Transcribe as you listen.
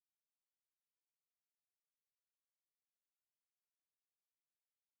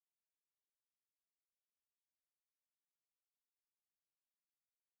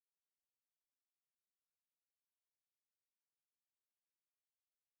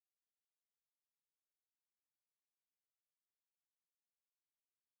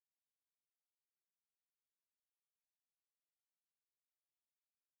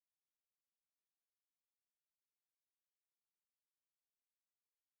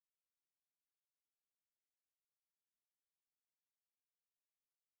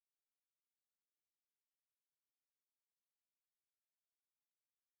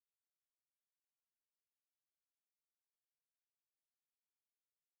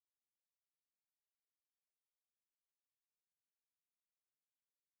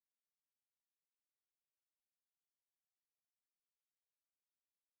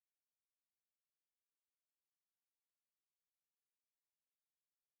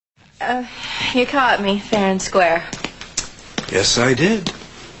You caught me fair and square. Yes, I did.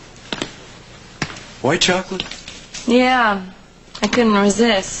 White chocolate? Yeah, I couldn't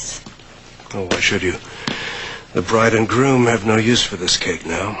resist. Oh, why should you? The bride and groom have no use for this cake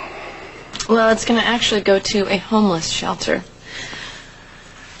now. Well, it's going to actually go to a homeless shelter.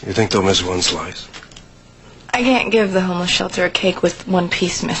 You think they'll miss one slice? I can't give the homeless shelter a cake with one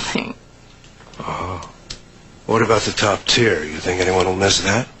piece missing. Oh. What about the top tier? You think anyone will miss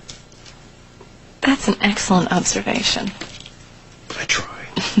that? That's an excellent observation. I try.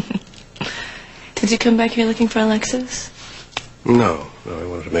 Did you come back here looking for Alexis? No, I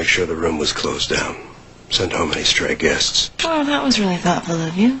wanted to make sure the room was closed down. Send home any stray guests. Oh, that was really thoughtful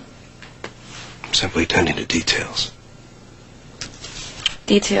of you. Simply tending to details.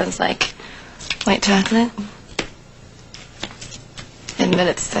 Details like white chocolate? Admit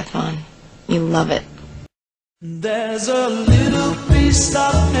it, Stefan. You love it. There's a little piece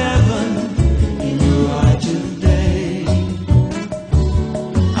of heaven in your eye today.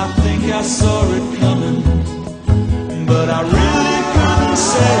 I think I saw it coming, but I really couldn't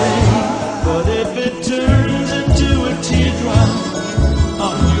say. But if it turns into a teardrop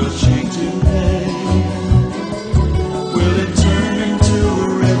on your cheek today, will it turn into a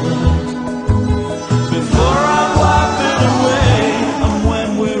river before I wipe it away? And when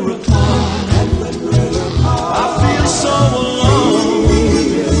we're apart, I feel so alone,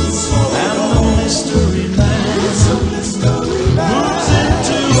 and the mystery man moves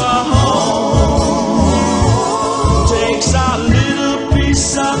into our home, takes our little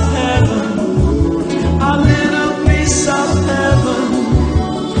piece of heaven, our little piece of heaven,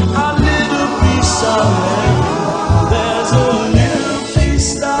 our little piece of heaven. There's a little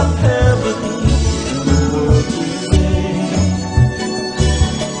piece of heaven in the world today.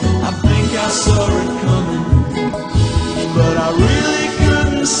 I think I saw it coming, but I really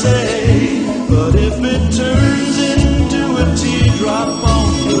couldn't say. But if it turns into a teardrop on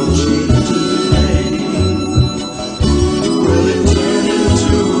your cheek today, will it turn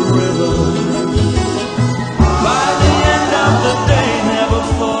into a river? By the end of the day, never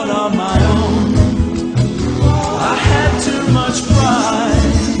fought on my own. I had too much pride,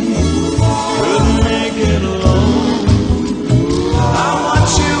 couldn't make it alone. I want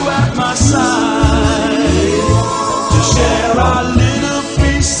you at my side to share our little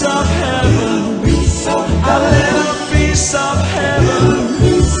piece of heaven, our little piece of heaven,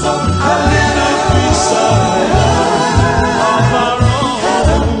 our little piece of heaven of our own.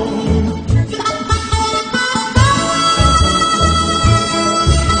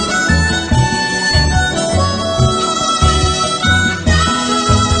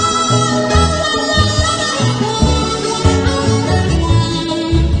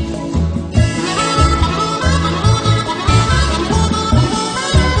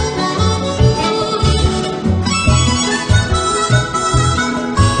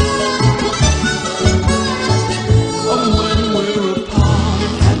 And when we're apart,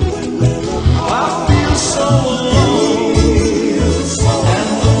 I feel so alone,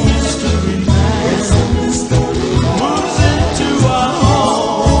 and the mystery man moves into our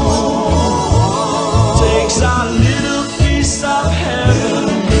home, takes our little piece of heaven,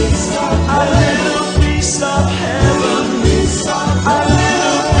 our little piece of heaven, our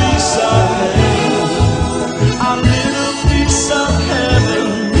little piece of heaven, our little piece of heaven,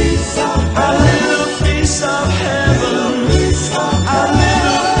 our little piece of heaven, our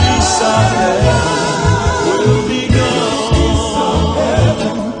little piece of heaven will be gone.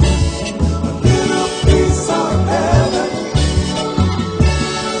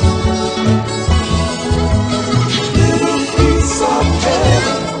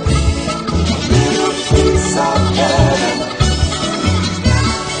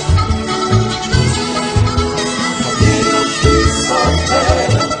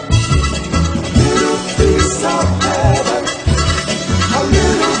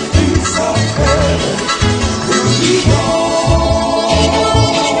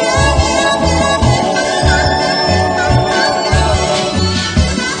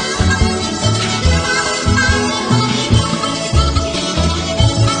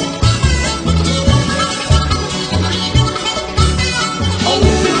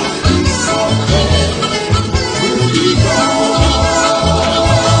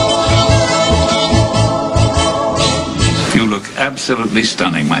 You look absolutely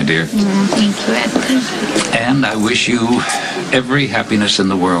stunning, my dear. Thank you, Edward. And I wish you every happiness in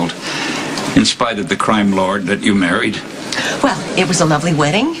the world, in spite of the crime lord that you married. Well, it was a lovely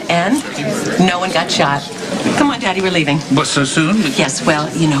wedding, and no one got shot. Come on, Daddy, we're leaving. But so soon? Yes, well,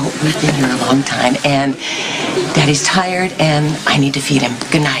 you know, we've been here a long time, and Daddy's tired, and I need to feed him.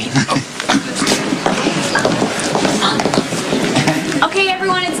 Good night. Okay,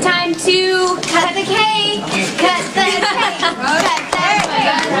 everyone, it's time to cut the cake. Cut the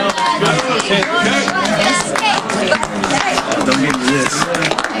cake. Don't give me this.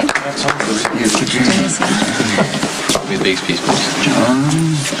 Here, put your hands. Be a big piece, please. 1,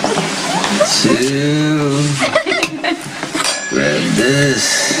 2. Grab this.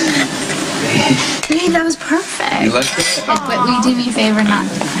 Babe, that was perfect. You like that? But will you do me a favor? Not,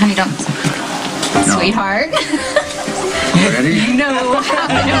 honey, don't. No. Sweetheart. Ready? No,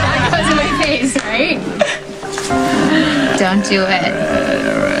 that goes in my face, right? Don't do it.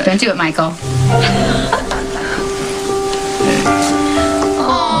 Don't do it, Michael.